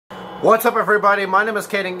What's up, everybody? My name is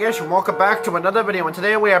Kaden Gish and welcome back to another video, and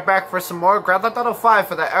today we are back for some more Grand Theft Auto 5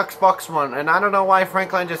 for the Xbox One, and I don't know why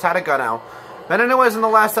Franklin just had a gun out. But anyways, in the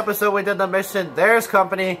last episode we did the mission, There's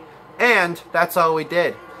Company, and that's all we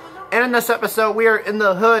did. And in this episode we are in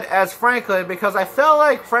the hood as Franklin because I felt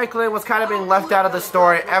like Franklin was kind of being left out of the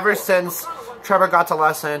story ever since Trevor got to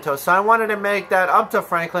Los Santos. So I wanted to make that up to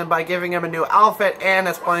Franklin by giving him a new outfit and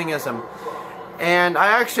as playing as him. And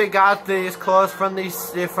I actually got these clothes from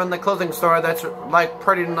the clothing store that's like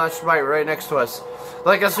pretty much right next to us.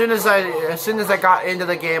 Like as soon as I got into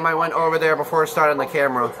the game, I went over there before starting the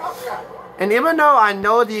camera. And even though I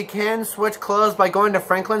know that you can switch clothes by going to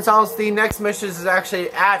Franklin's house, the next mission is actually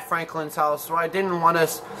at Franklin's house. So I didn't want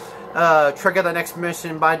to trigger the next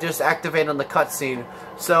mission by just activating the cutscene.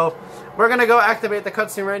 So we're gonna go activate the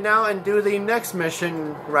cutscene right now and do the next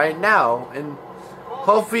mission right now. And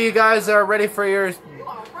hopefully you guys are ready for your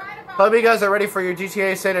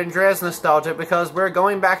GTA San Andreas nostalgia because we're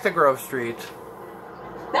going back to Grove Street.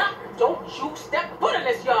 Now, don't you step foot in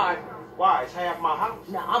this yard. Why? It's half my house.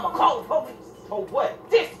 Now, I'm gonna call the police. For what?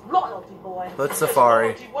 Disloyalty, boy. Let's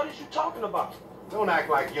safari. What is you talking about? Don't act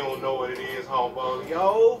like you don't know what it is, homeboy.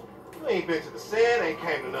 Yo, you ain't been to the set, ain't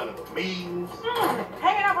came to none of the meetings.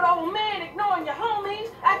 Hanging out with old men, ignoring your homies,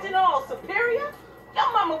 acting all superior. Your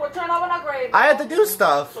mama would turn over in her grave. I had to do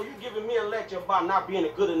stuff. So you giving me a lecture about not being a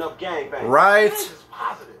good enough gangbanger? Right. This is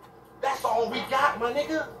positive. That's all we got, my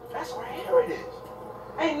nigga. That's right here it is.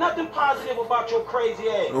 Ain't nothing positive about your crazy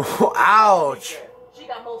ass. Ouch. She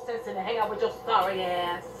got more sense than to hang out with your sorry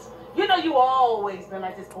ass. You know you always been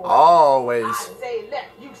like this, boy. Always. I say left,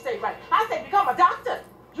 you say right. I say become a doctor.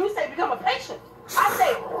 You say become a patient. I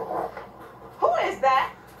say, who is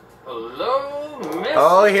that? Hello, Miss.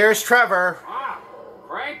 Oh, here's Trevor. Wow,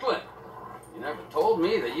 Franklin. You never told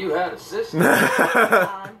me that you had a sister.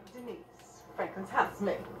 I'm Denise, Franklin's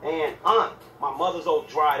housemate. And aunt, my mother's old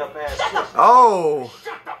dried up ass sister. Oh.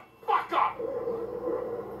 Shut the fuck up.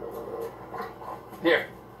 Here,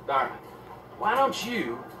 darling. Why don't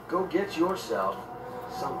you go get yourself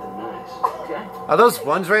something nice, okay? Are those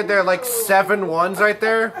ones right there? Like 7 ones right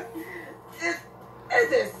there? Is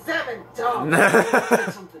it $7?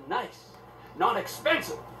 Get something nice, not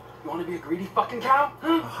expensive. You want to be a greedy fucking cow?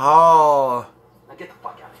 Huh? Oh. Now get the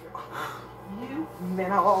fuck out of here. You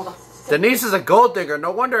men are all the same. Denise is a gold digger.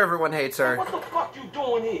 No wonder everyone hates her. What the fuck you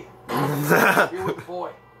doing here? Here with the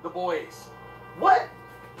boy, the boys. What?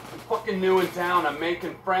 I'm fucking new in town. I'm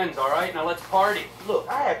making friends, all right? Now let's party. Look,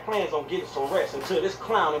 I had plans on getting some rest until this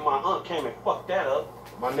clown and my aunt came and fucked that up.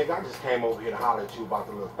 My nigga, I just came over here to holler at you about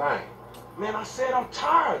the little thing. Man, I said I'm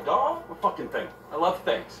tired, dawg. What fucking thing? I love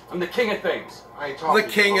things. I'm the king of things. I ain't talking The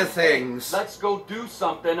king of things. Let's go do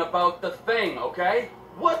something about the thing, okay?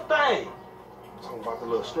 What thing? I'm talking about the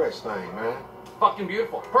little stretch thing, man. Fucking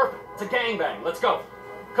beautiful. Perfect. It's a gangbang. Let's go.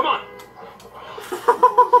 Come on.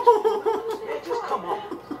 Yeah, just come on.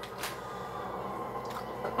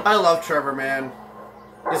 I love Trevor, man.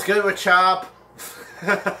 He's good with Chop.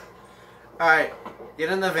 Alright, get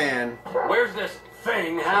in the van. Where's this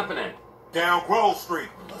thing happening? Down Grove Street.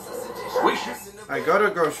 We should Alright, go to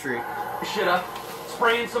Grove Street. shit up.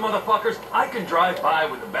 Spraying some motherfuckers. I can drive by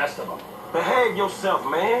with the best of them. Behave yourself,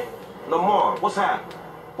 man. Lamar, what's happening?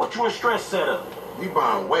 What you in stress set up? We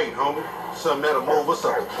buying weight, homie. Something that'll move us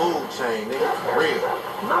up the food chain, nigga. Real.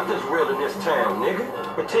 Not this real in this town, nigga.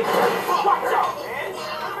 Particularly. Watch out,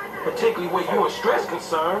 man. Particularly where you in stress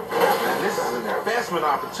concerned. And this is an investment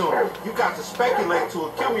opportunity. You got to speculate to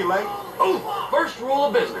accumulate. Ooh, first rule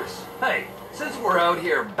of business. Hey, since we're out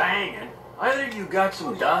here banging, either you got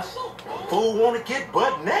some dust. Fool wanna get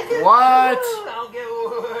butt naked? What? I'll get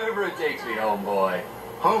wherever it takes me, homeboy.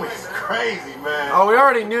 Homie's crazy, man. Oh, we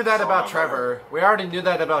already knew that about Trevor. We already knew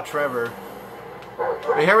that about Trevor.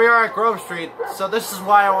 But here we are at Grove Street, so this is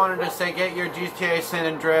why I wanted to say get your GTA San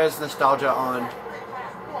Andreas nostalgia on.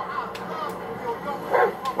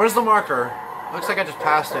 Where's the marker? Looks like I just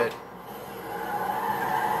passed it.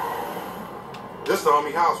 This is the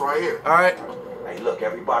homie house right here. Alright. Hey, look,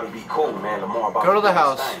 everybody be cool, man. Lamar about Go to the do his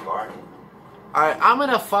house. thing, all right? Alright, I'm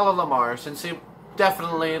gonna follow Lamar since he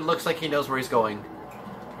definitely looks like he knows where he's going.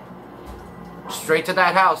 Straight to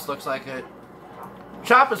that house, looks like it.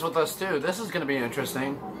 Chop is with us too. This is gonna be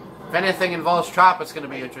interesting. If anything involves Chop, it's gonna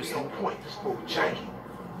be interesting. Point, this fool janky.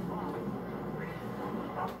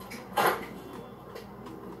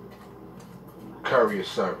 Courier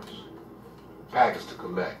service. Package to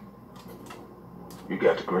collect. You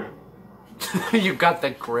got the grip? You got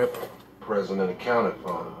the grip. President accounted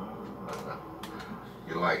for.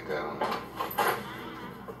 You like that, huh?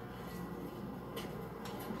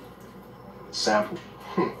 Sample?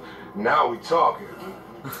 Now we talking.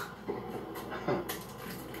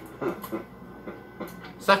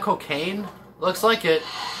 Is that cocaine? Looks like it.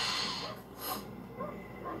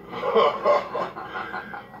 My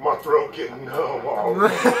throat getting numb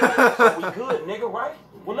already. So we good, nigga, right?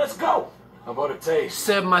 Well, let's go. How about a taste?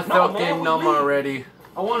 Said my throat getting numb already.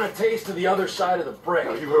 I want a taste of the other side of the brick.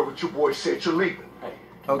 Now, you heard what your boy said. You're leaving. Hey,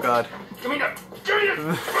 Oh god. give me that. Give me that.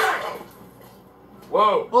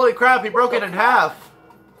 Whoa. Holy crap, he broke it in half.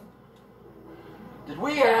 Did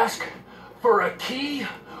we ask for a key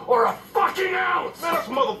or a fucking ounce? Man, that's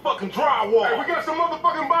motherfucking drywall. Hey, we got some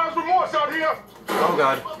motherfucking buyer's remorse out here. Oh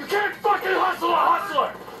god. You can't fucking hustle a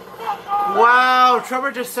hustler. Wow,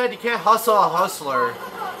 Trevor just said you can't hustle a hustler.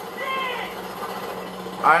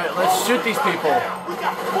 Alright, let's shoot these people. We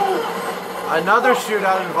got food. Another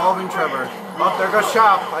shootout involving Trevor. Oh, there goes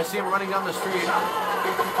Shop. I see him running down the street.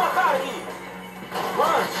 Get the fuck out of here.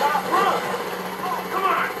 Run, Chop, run. Come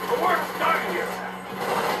on, the work's done here.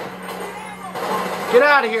 Get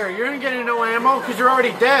out of here. You're gonna get no ammo because you're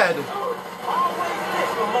already dead.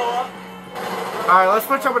 Alright, let's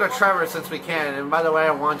switch over to Trevor since we can. And by the way,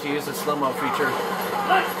 I want to use the slow-mo feature.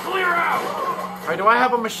 Let's clear out. Alright, do I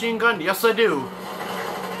have a machine gun? Yes, I do.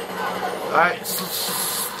 Alright,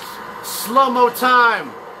 slow-mo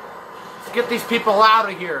time. Let's get these people out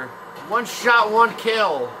of here. One shot, one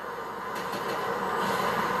kill.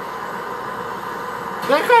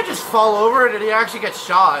 Did that guy just fall over, or did he actually get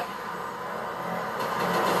shot?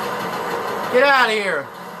 Get out of here.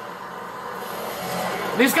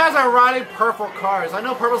 These guys are riding purple cars. I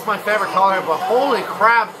know purple's my favorite color, but holy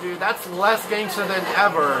crap, dude, that's less gangster than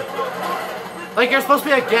ever. Like, you're supposed to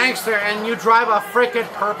be a gangster, and you drive a freaking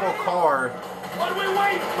purple car. What are we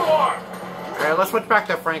waiting for? Alright, let's switch back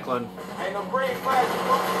to Franklin.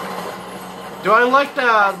 Do I like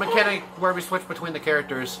the mechanic where we switch between the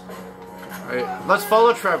characters? Alright, let's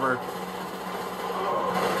follow Trevor.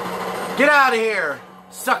 Get out of here,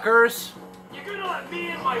 suckers! You gonna let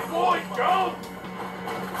me and my boys go?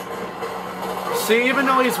 See, even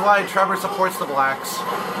though he's white, Trevor supports the blacks. I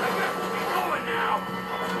guess we'll be going now.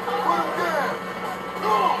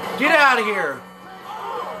 Get out of here!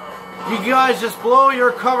 You guys just blow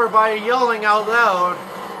your cover by yelling out loud.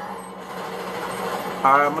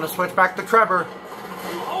 Alright, I'm gonna switch back to Trevor.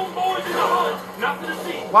 You homeboys in the hood, nothing to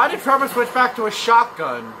see. Why did Trevor switch back to a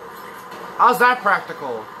shotgun? How's that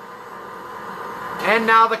practical? And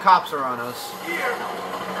now the cops are on us. Here.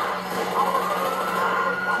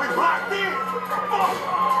 We blocked in.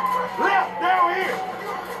 Left, down here.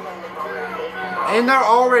 And they're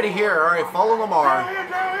already here. Alright, follow Lamar.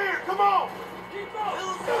 Down here, come on.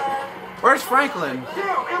 Where's Franklin?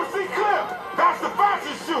 Yeah, MC Clip. That's the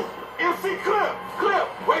fashion shoot. MC Clip. Clip.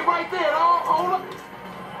 Wait right there, dog. Hold up.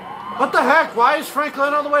 What the heck? Why is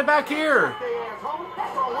Franklin all the way back here?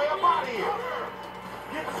 That's our way up out of here.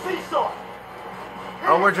 Get the seesaw.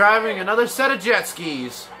 Oh, we're driving another set of jet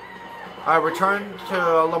skis. Alright, return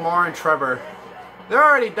to Lamar and Trevor. They're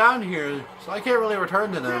already down here, so I can't really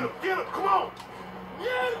return to them. Get him, come on.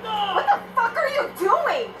 What the fuck are you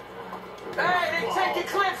doing? Hey, they taking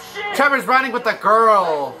Clip's shit. Trevor's riding with the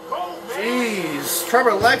girl. Go, man. Jeez,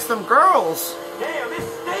 Trevor likes them girls. Damn, it's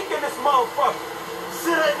stinking this motherfucker.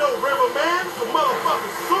 Shit ain't no river, man. It's a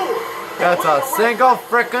motherfucking sewer. That's a single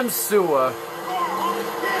frickin' sewer.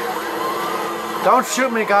 Don't shoot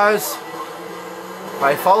me, guys.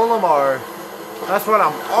 I follow Lamar. That's what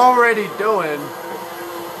I'm already doing.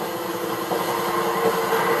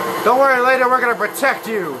 Don't worry, later we're gonna protect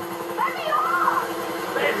you. Let me off!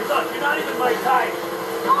 Baby, look, you're not even my type. Oh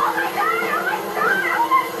my god! Oh my god! Oh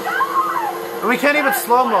my god! And we can't even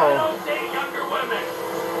slow-mo. I don't date younger women.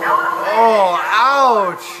 Oh,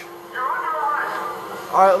 ouch.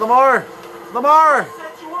 Alright, Lamar. Lamar.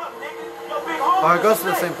 Set you up, nigga. Your big home. Alright, goes to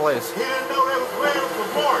the same place. He didn't know they was playing for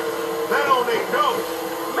Mark. That on they know.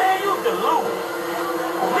 Man, you delude.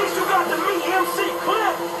 At least you got to meet MC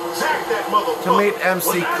Clip. Jack that motherfucker. To meet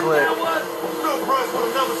MC Clip. Good brush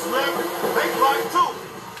with another celebrity. They like too.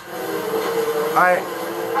 Alright.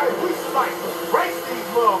 Hey, we should like race these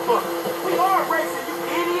motherfuckers. We are racing, you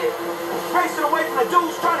idiot. Racing away from the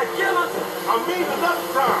dudes trying to kill us. I mean another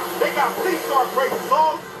time. They got C-Star races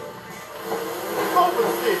on. Open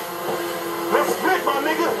shit. Let's split, my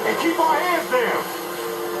nigga, and keep our hands down.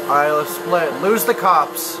 Alright, let's split. Lose the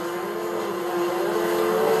cops.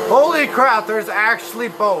 Holy crap, there's actually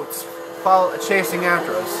boats chasing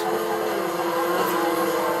after us.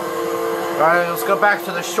 Alright, let's go back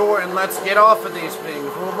to the shore and let's get off of these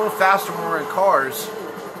things. We'll move faster when we're in cars.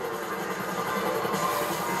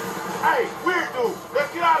 Hey, weird dude,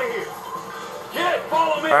 let's get out of here. Kid,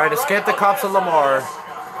 follow me. Alright, escape the cops of Lamar.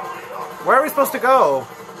 Where are we supposed to go?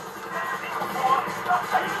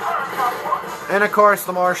 And of course,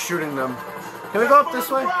 Lamar's shooting them. Can we go up this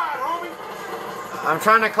way? I'm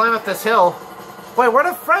trying to climb up this hill. Wait, where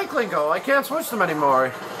did Franklin go? I can't switch them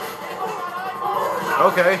anymore.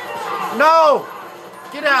 Okay. No!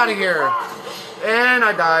 Get out of here. And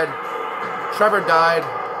I died. Trevor died.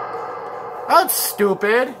 That's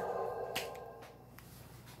stupid.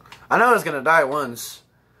 I know I was gonna die once.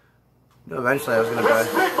 No, eventually I was gonna die. Let's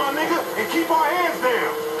stick, my nigga, and keep our hands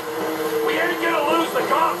down. We ain't gonna lose the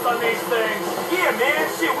cops on these things. Yeah, man,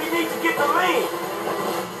 shit, we need to get the lean.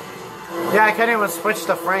 Yeah, I can't even switch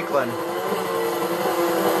to Franklin.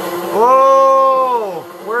 Whoa!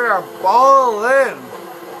 We're balling!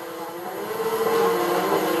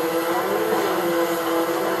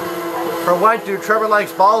 For what, dude? Trevor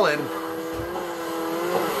likes balling.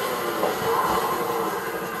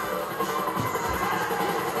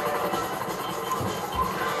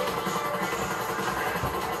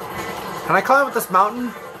 Can I climb up this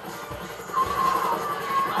mountain?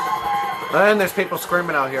 And there's people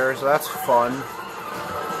screaming out here, so that's fun.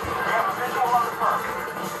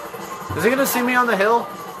 Is he gonna see me on the hill?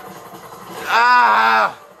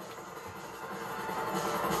 Ah!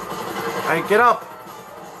 Alright, get up.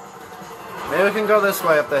 Maybe we can go this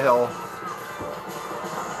way up the hill.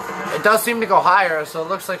 It does seem to go higher, so it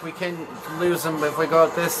looks like we can lose him if we go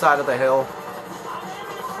up this side of the hill.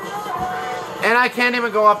 And I can't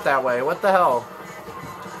even go up that way. What the hell?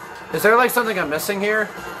 Is there like something I'm missing here?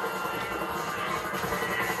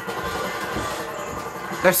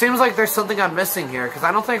 There seems like there's something I'm missing here, because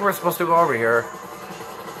I don't think we're supposed to go over here.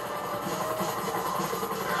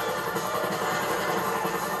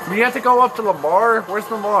 Do you have to go up to Lamar? Where's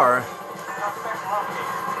Lamar?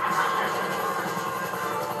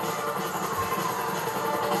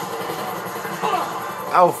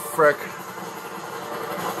 Oh, frick.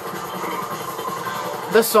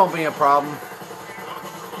 This won't be a problem.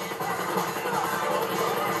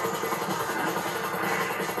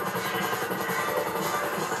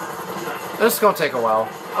 This is gonna take a while.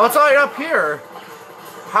 Oh, it's right up here.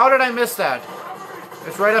 How did I miss that?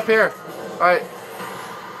 It's right up here. Alright.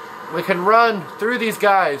 We can run through these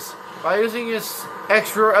guys by using his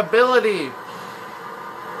extra ability.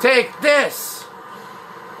 Take this!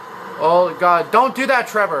 Oh god, don't do that,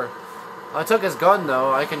 Trevor. I took his gun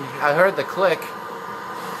though. I heard the click.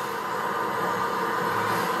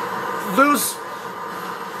 Loose.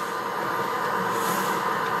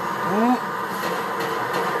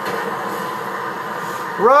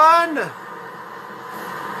 Run!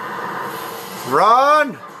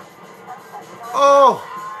 Run! Oh!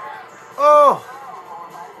 Oh!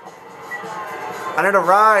 I need a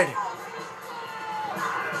ride.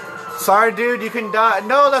 Sorry, dude, you can die.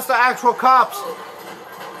 No, that's the actual cops.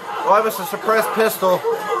 Oh, I was a suppressed pistol.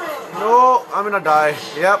 No, I'm gonna die.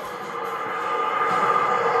 Yep.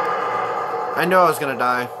 I knew I was gonna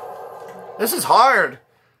die. This is hard.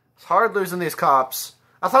 It's hard losing these cops.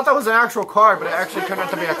 I thought that was an actual card, but it actually turned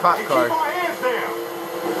out to be a cop card.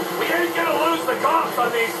 We ain't gonna lose the cops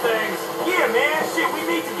on these things. Yeah, man, shit, we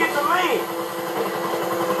need to get the lean.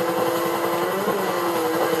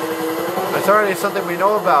 It's already something we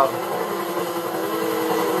know about.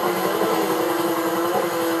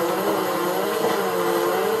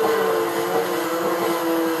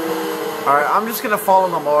 Alright, I'm just gonna follow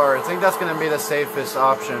Lamar. I think that's gonna be the safest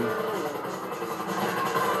option.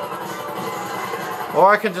 Or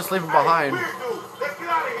I can just leave him behind. Let's get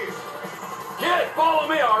out of here. Kid, follow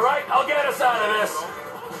me, alright? I'll get us out of this.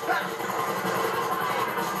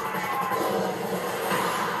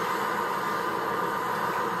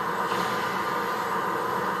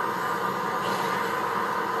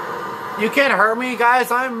 You can't hurt me,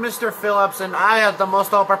 guys. I'm Mr. Phillips, and I have the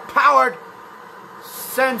most overpowered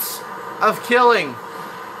sense of killing.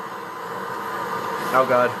 Oh,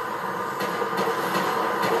 God.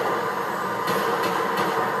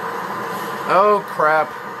 Oh, crap.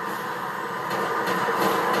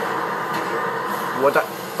 What the?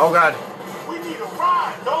 Oh, God. We need a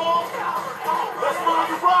ride, dog. Let's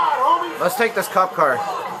find a ride, homie. Let's take this cop car.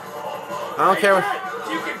 I don't care.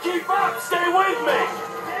 You can keep up. Stay with me.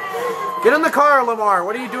 Get in the car, Lamar.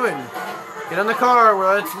 What are you doing? Get in the car.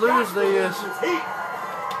 Let's lose these.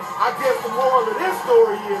 I guess the moral of this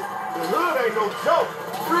story is the hood ain't no joke.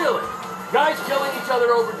 Really? Guys killing each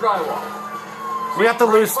other over drywall. We have to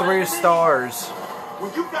lose 3 stars.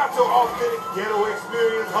 When you got your authentic ghetto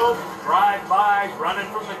experience, homie. Drive-bys, running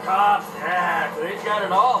from the cops. Yeah, they've got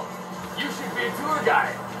it all. You should be a tour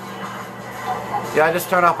guide. Yeah, I just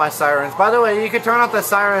turned off my sirens. By the way, you can turn off the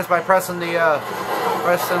sirens by pressing the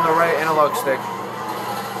right analog stick.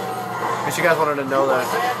 In case you guys wanted to know that.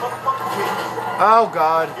 Oh,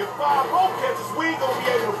 God. If 5 catches, we ain't gonna be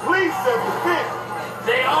able to please self-defense.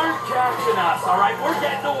 They aren't catching us, alright? We're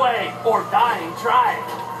getting away. Or dying trying.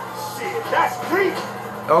 Shit, that's deep.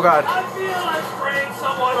 Oh God. I feel like spraying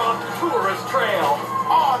someone off the tourist trail.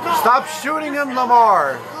 Oh, no. Stop shooting him,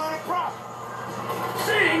 Lamar.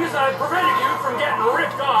 Seeing as I prevented you from getting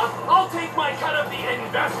ripped off, I'll take my cut of the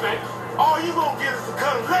investment. All you gonna get is a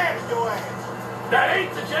cut of land in your ass. That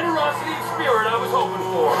ain't the generosity of spirit I was hoping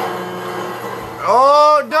for.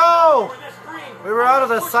 Oh no! Over this green, We were out of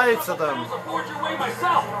the sights of them. I'll forge your way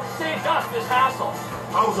myself. Saved us this hassle.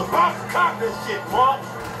 I was about to cop this shit, Mark.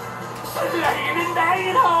 Laying and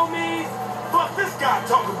banging, homies. Fuck this guy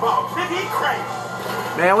talking about. Nigga, he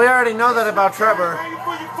crazy. Man, we already know that about Trevor. Banging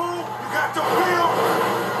for your food. You got your bill.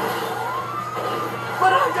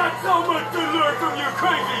 But I got so much to learn from you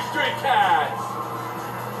crazy street cats.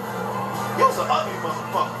 You's an ugly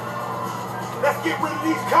motherfucker. Let's get rid of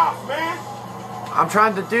these cops, man. I'm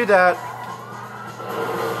trying to do that.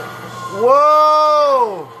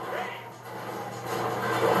 Whoa!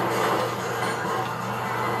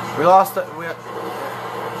 We lost it.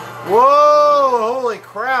 Whoa! Holy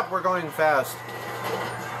crap, we're going fast.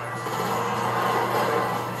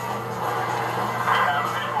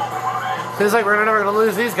 Seems like we're never gonna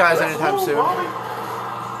lose these guys anytime soon.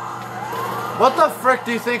 What the frick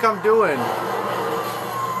do you think I'm doing?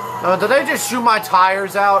 Did they just shoot my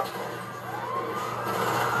tires out?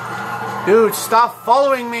 Dude, stop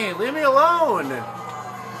following me. Leave me alone.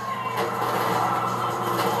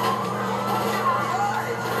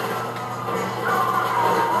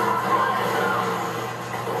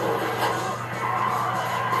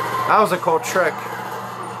 That was a cool trick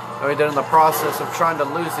that we did in the process of trying to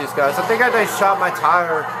lose these guys. I think I just shot my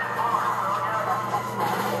tire.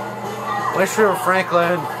 Wish we were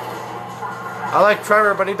Franklin. I like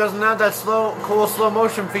Trevor, but he doesn't have that cool slow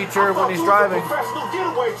motion feature when he's driving. Professional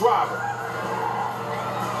getaway driver.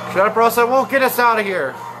 Shut up, Ross. I won't get us out of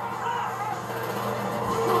here.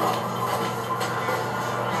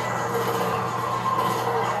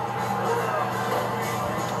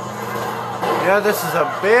 Yeah, this is a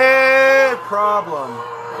big problem.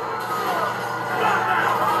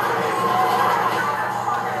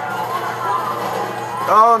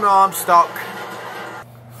 Oh no, I'm stuck.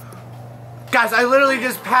 Guys, I literally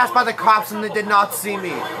just passed by the cops and they did not see me.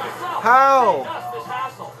 How?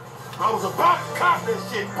 I was about to cop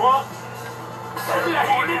this shit, Buck.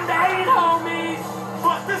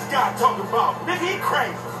 Fuck this guy talking about. Nigga, he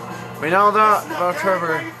crazy. We know that about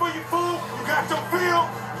Trevor. For your food, you got your bill.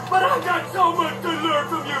 But I got so much to learn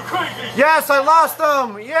from you crazy. Yes, I lost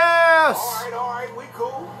them. Yes. All right, we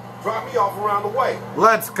cool. Drop me off around the way.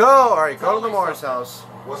 Let's go. All right, go to the Morris house.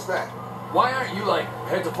 What's that? Why aren't you like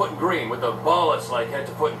head to foot in green with the ball that's like head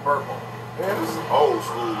to foot in purple? Man, this is old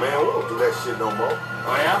school, man. We don't do that shit no more.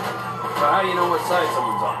 Oh yeah? So how do you know what side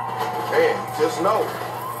someone's on? Man, just know.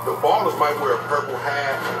 The ballers might wear a purple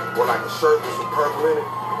hat or like a shirt with some purple in it.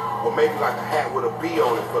 Or maybe like a hat with a B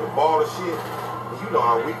on it for the baller shit. And you know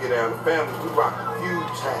how we get down the family. We rock the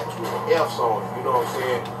huge hats with the F's on it. You know what I'm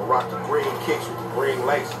saying? Or rock the green kicks with the green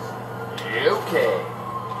laces. Okay.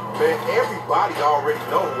 Man, everybody already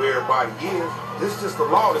know who everybody is. This is just the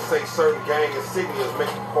law to say certain gang insignias make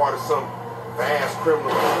you part of some vast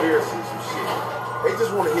criminal conspiracy, some shit. They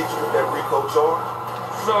just want to hit you with that RICO charge.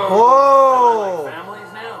 So, whoa! like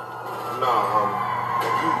families now? Nah,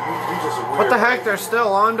 you just a weird. What the heck? They're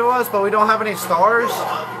still on to us, but we don't have any stars?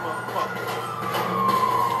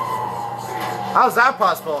 How's that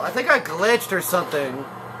possible? I think I glitched or something.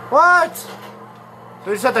 What?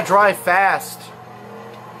 We just have to drive fast.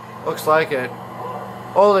 Looks like it.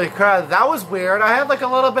 Holy crap, that was weird. I had like a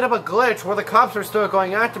little bit of a glitch where the cops were still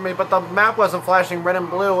going after me, but the map wasn't flashing red and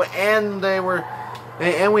blue, and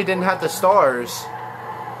we didn't have the stars.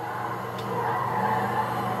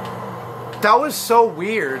 That was so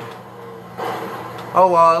weird. Oh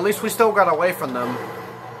well, at least we still got away from them.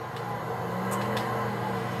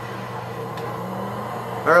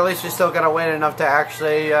 Or at least we still got away enough to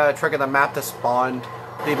actually trigger the map to spawn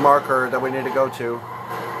the marker that we need to go to.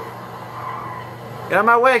 Get out of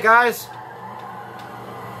my way, guys.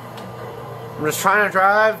 I'm just trying to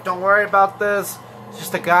drive. Don't worry about this. It's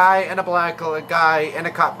just a guy in a guy in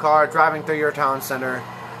a cop car driving through your town center.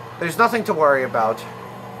 There's nothing to worry about.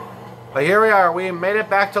 But here we are. We made it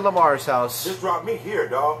back to Lamar's house. Just drop me here,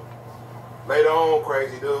 dog. Later on,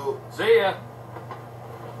 crazy dude. See ya.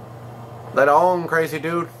 Let on, crazy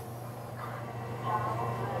dude.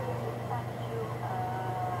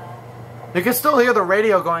 You can still hear the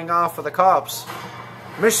radio going off for the cops.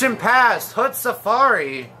 Mission passed. Hood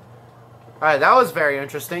Safari. Alright, that was very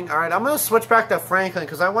interesting. Alright, I'm going to switch back to Franklin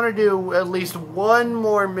because I want to do at least one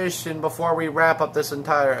more mission before we wrap up this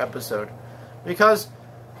entire episode. Because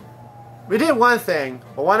We did one thing,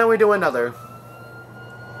 but why don't we do another?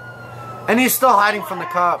 And he's still hiding from the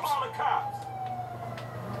cops.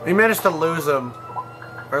 We managed to lose him.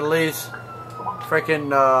 Or at least, freaking,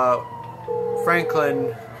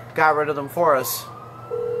 Franklin got rid of them for us.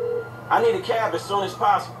 I need a cab as soon as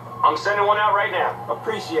possible. I'm sending one out right now.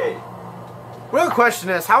 Appreciate it. Real question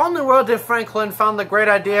is, how in the world did Franklin found the great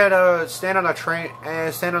idea to stand on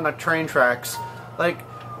a train tracks? Like,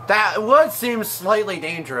 that would seem slightly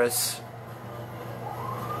dangerous.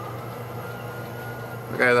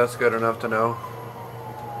 Okay, that's good enough to know.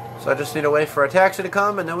 So I just need to wait for a taxi to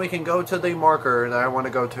come, and then we can go to the marker that I want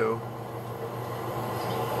to go to.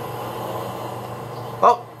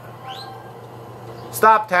 Oh!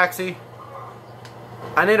 Stop, taxi.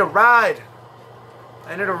 I need a ride.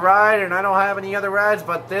 I need a ride, and I don't have any other rides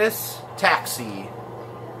but this taxi.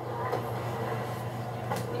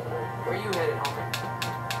 Where you headed,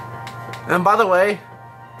 homie? And by the way,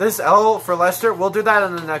 this L for Lester, we'll do that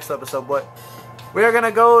in the next episode, but we are going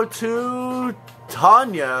to go to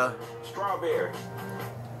Tonya. Strawberry.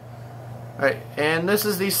 Alright, and this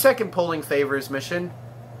is the second polling favors mission.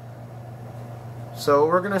 So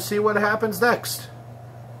we're going to see what happens next.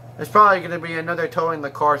 It's probably going to be another towing the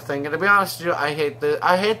car thing. And to be honest with you, I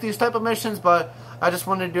hate these type of missions, but I just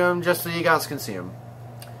want to do them just so you guys can see them.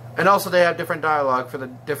 And also they have different dialogue for the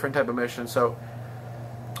different type of missions, so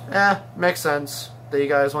makes sense that you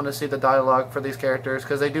guys want to see the dialogue for these characters,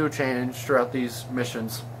 because they do change throughout these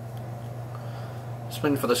missions. Just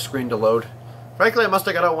waiting for the screen to load. Frankly, I must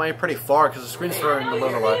have got away pretty far because the screen's starting to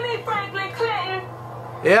load a lot.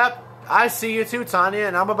 Yep, I see you too, Tonya,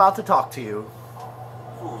 and I'm about to talk to you.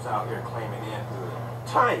 Fools out here claiming manhood.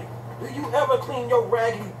 Tonya, do you ever clean your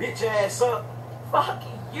raggedy bitch ass up? Fuck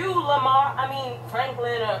you, Lamar. I mean,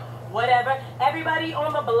 Franklin or whatever. Everybody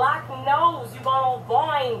on the block knows you gonna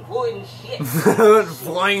Vine wood and shit.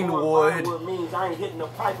 Vine wood. Wood means I ain't hitting the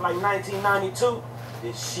pipe like 1992.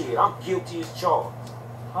 This shit, I'm guilty as charged.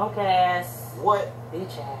 Punk ass. What?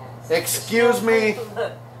 Bitch ass. Excuse me.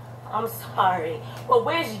 Look, I'm sorry, but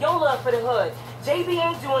where's your love for the hood? JB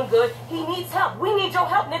ain't doing good. He needs help. We need your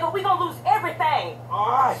help, nigga. We gonna lose everything.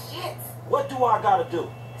 Alright. Shit. What do I gotta do?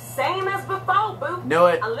 Same as before, boo. Know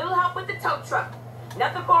it. A little help with the tow truck.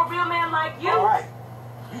 Nothing for a real man like you. Alright.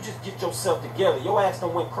 You just get yourself together. Your ass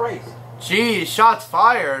done went crazy. Jeez, shots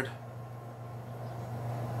fired.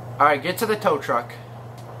 Alright, get to the tow truck.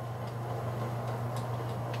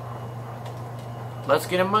 Let's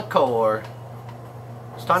get in my car.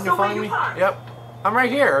 Is Tonya So following where me? you parked? Yep. I'm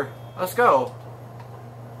right here. Let's go.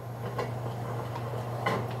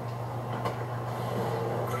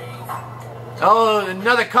 Oh,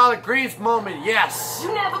 another collard greens moment. Yes.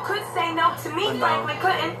 You never could say no to me, I know. Franklin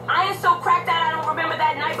couldn't. I ain't so cracked out I don't remember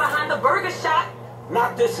that night behind the burger shop.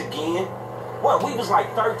 Not this again. What, we was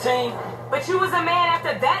like 13? But you was a man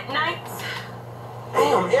after that night.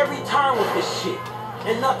 Damn, every time with this shit.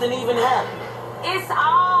 And nothing even happened. It's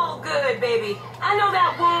all good, baby. I know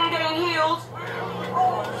that wound ain't healed.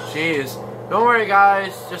 Jeez. Don't worry,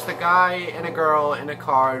 guys. Just a guy and a girl in a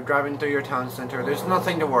car driving through your town center. There's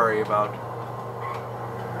nothing to worry about.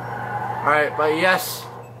 Alright, but yes.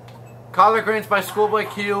 Collard Greens by Schoolboy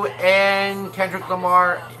Q and Kendrick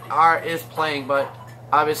Lamar is playing, but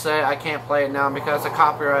obviously I can't play it now because of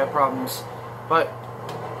copyright problems. But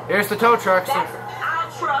here's the tow truck. So, That's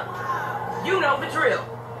our truck. You know the drill.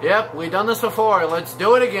 yep, we've done this before. Let's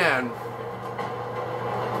do it again.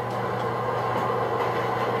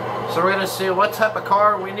 So we're going to see what type of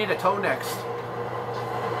car we need to tow next.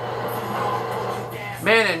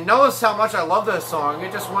 Man, and notice how much I love this song.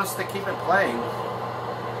 It just wants to keep it playing.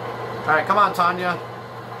 Alright, come on, Tonya.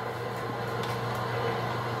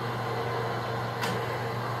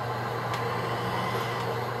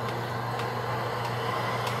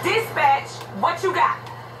 Dispatch, what you got?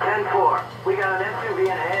 10-4. We got an SUV in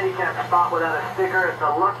a handicapped spot without a sticker. It's a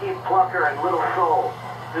Lucky Plucker and Little Soul.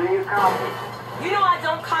 Do you copy? You know I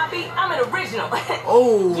don't copy. I'm an original.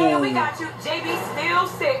 Oh. Yeah, we got you. JB still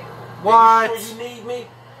sick. What? You sure you need me?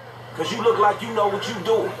 Cause you look like you know what you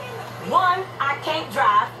doing. One, I can't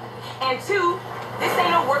drive. And two, this ain't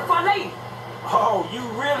no work for a lady. Oh, you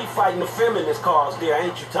really fighting the feminist cause there,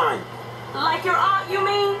 ain't you, Tonya? Like your aunt, you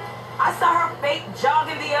mean? I saw her fake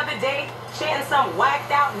jogging the other day, chanting some whacked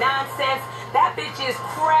out nonsense. That bitch is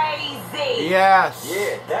crazy. Yes.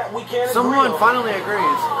 Yeah, that we can't agree Someone on. finally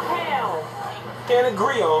agrees. Oh, hell. Can't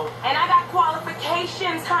agree on. And I got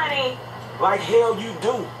qualifications, honey. Like hell you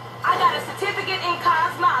do. I got a certificate in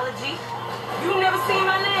cosmology. You never seen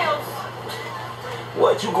my nails.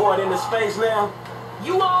 What, you going into space now?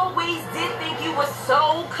 You always did think you was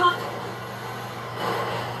so clever.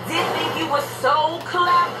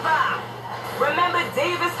 Remember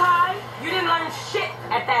Davis High? You didn't learn shit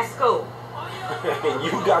at that school. And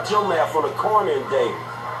you got your math on the corner in Davis.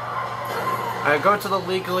 I go to the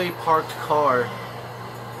legally parked car.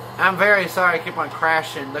 I'm very sorry I keep on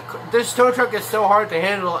crashing. This tow truck is so hard to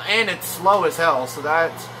handle and it's slow as hell, so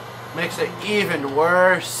that makes it even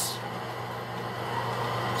worse.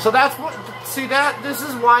 So that's what, see that, this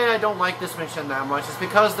is why I don't like this mission that much. It's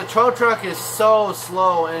because the tow truck is so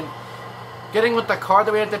slow and getting with the car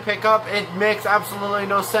that we had to pick up, it makes absolutely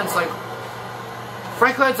no sense. Like,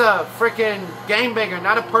 Franklin's a freaking gangbanger,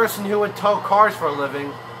 not a person who would tow cars for a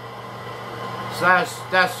living. So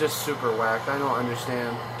that's just super whacked. I don't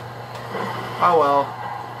understand. Oh well.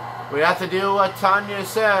 We have to do what Tonya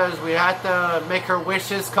says. We have to make her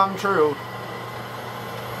wishes come true.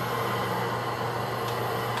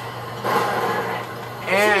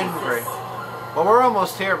 And great. Well, we're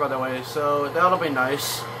almost here, by the way, so that'll be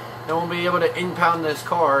nice. Then we'll be able to impound this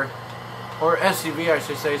car. Or SUV, I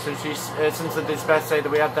should say, since the dispatch say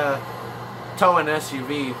that we have to tow an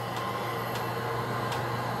SUV.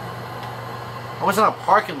 I was in a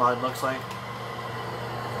parking lot, it looks like.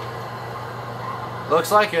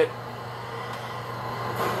 Looks like it.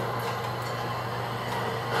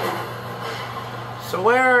 So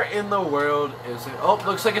where in the world is it? Oh,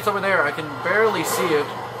 looks like it's over there. I can barely see it.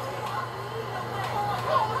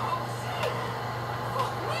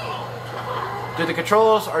 Dude, the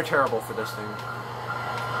controls are terrible for this thing.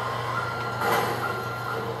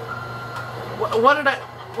 What did I...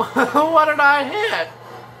 what did I hit?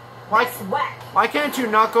 Why can't you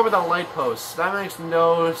knock over the light posts? That makes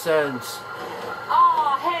no sense.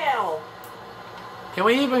 Oh, hell. Can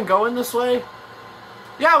we even go in this way?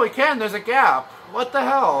 Yeah, we can. There's a gap. What the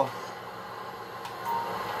hell?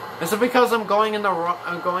 Is it because I'm going in the wrong...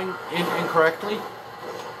 I'm going in incorrectly?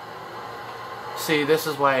 See, this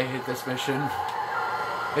is why I hate this mission.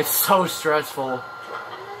 It's so stressful.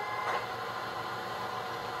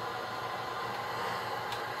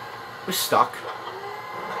 We're stuck.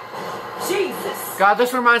 Jesus. God,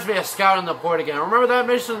 this reminds me of Scout on the Port again. Remember that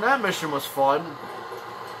mission? That mission was fun.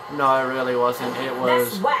 No, it really wasn't. It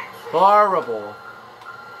was horrible.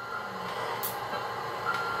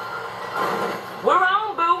 We're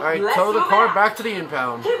on, boo. Alright, Let's tow the move car out. back to the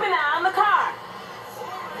impound. Keep an eye on the car.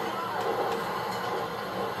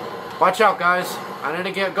 Watch out, guys. I need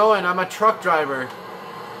to get going. I'm a truck driver.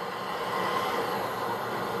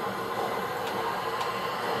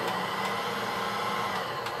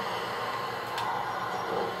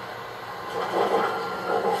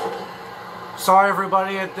 Sorry,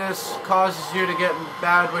 everybody, if this causes you to get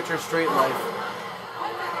bad with your street life.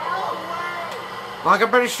 Like, I'm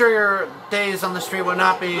pretty sure your days on the street will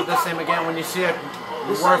not be the same again when you see a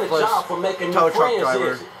worthless tow truck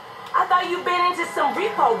driver. I thought you'd been into some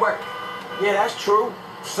repo work. Yeah, that's true.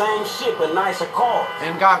 Same shit, but nicer cars.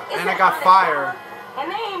 And I got fire. And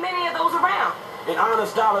there ain't many of those around. An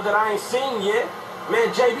honest dollar that I ain't seen yet.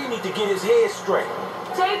 Man, JB need to get his head straight.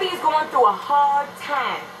 JB's going through a hard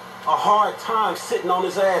time. A hard time sitting on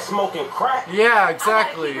his ass smoking crack. Yeah,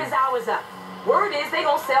 exactly. I gotta keep his hours up. Word is they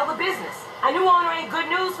gonna sell the business. A new owner ain't good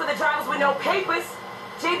news for the drivers with no papers.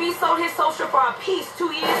 JB sold his social for a piece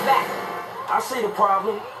 2 years back. I see the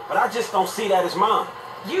problem, but I just don't see that as mine.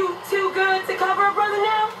 You too good to cover a brother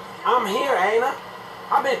now? I'm here, ain't I?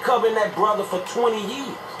 I've been covering that brother for 20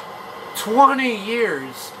 years. 20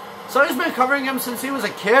 years? So he's been covering him since he was a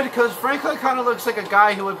kid? Because Franklin kind of looks like a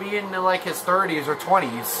guy who would be in like his 30s or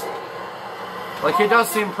 20s. Like, he does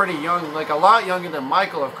seem pretty young. Like, a lot younger than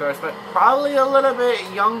Michael, of course. But probably a little bit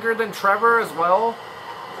younger than Trevor as well.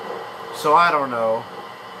 So I don't know.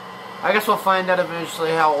 I guess we'll find out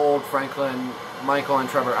eventually how old Franklin, Michael, and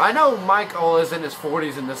Trevor. I know Michael is in his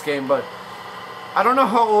 40s in this game, but I don't know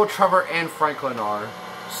how old Trevor and Franklin are.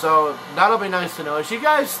 So that'll be nice to know. If you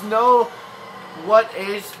guys know what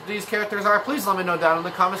age these characters are, please let me know down in the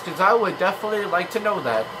comments, because I would definitely like to know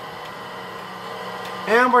that.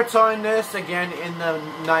 And we're towing this again in the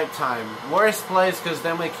nighttime. Worst place, because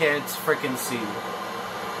then we can't freaking see.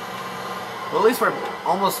 Well, at least we're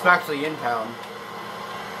almost back to the impound.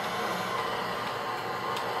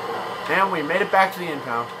 And we made it back to the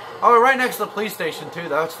impound. Oh, we're right next to the police station too.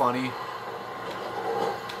 That's funny.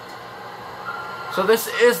 So this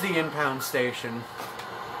is the impound station.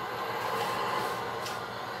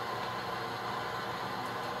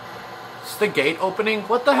 Is the gate opening?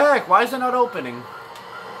 What the heck? Why is it not opening?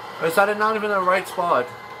 Or is that not even the right spot?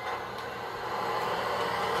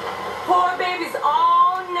 Poor baby's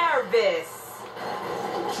all nervous.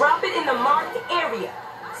 Drop it in the marked area.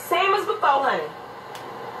 Same as before, honey.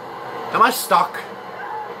 Am I stuck?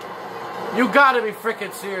 You gotta be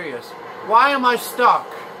freaking serious. Why am I stuck?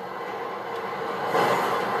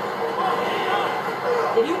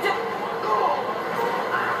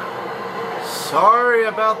 Sorry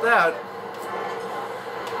about that.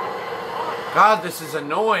 God, this is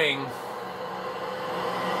annoying.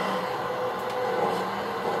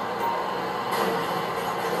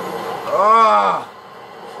 Oh,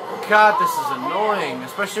 God, this is annoying,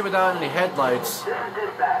 especially without any headlights. This is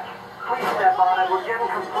dispatch. Please step on it. We're getting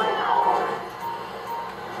complaints calls.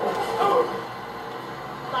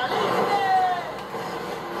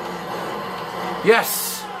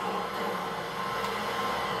 Yes.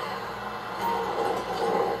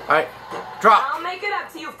 Alright, drop. I'll make it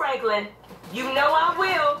up to you, Franklin. You know I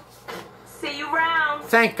will. See you round.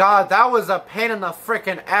 Thank God, that was a pain in the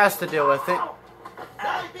frickin' ass to deal with.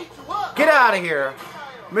 Get out of here.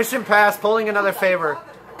 Mission passed, pulling another favor.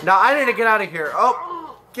 Now I need to get out of here.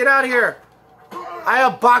 Oh, get out of here. I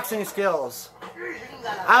have boxing skills.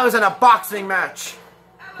 I was in a boxing match.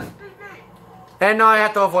 And now I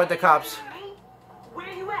have to avoid the cops.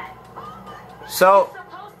 Where you at? So,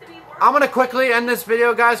 I'm going to quickly end this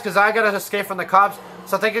video, guys, because I got to escape from the cops.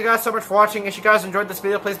 So thank you guys so much for watching. If you guys enjoyed this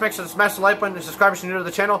video, please make sure to smash the like button and subscribe if you're new to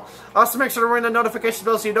the channel. Also, make sure to ring the notification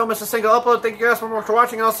bell so you don't miss a single upload. Thank you guys so much for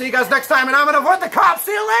watching, and I'll see you guys next time. And I'm going to avoid the cops.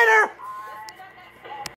 See you later!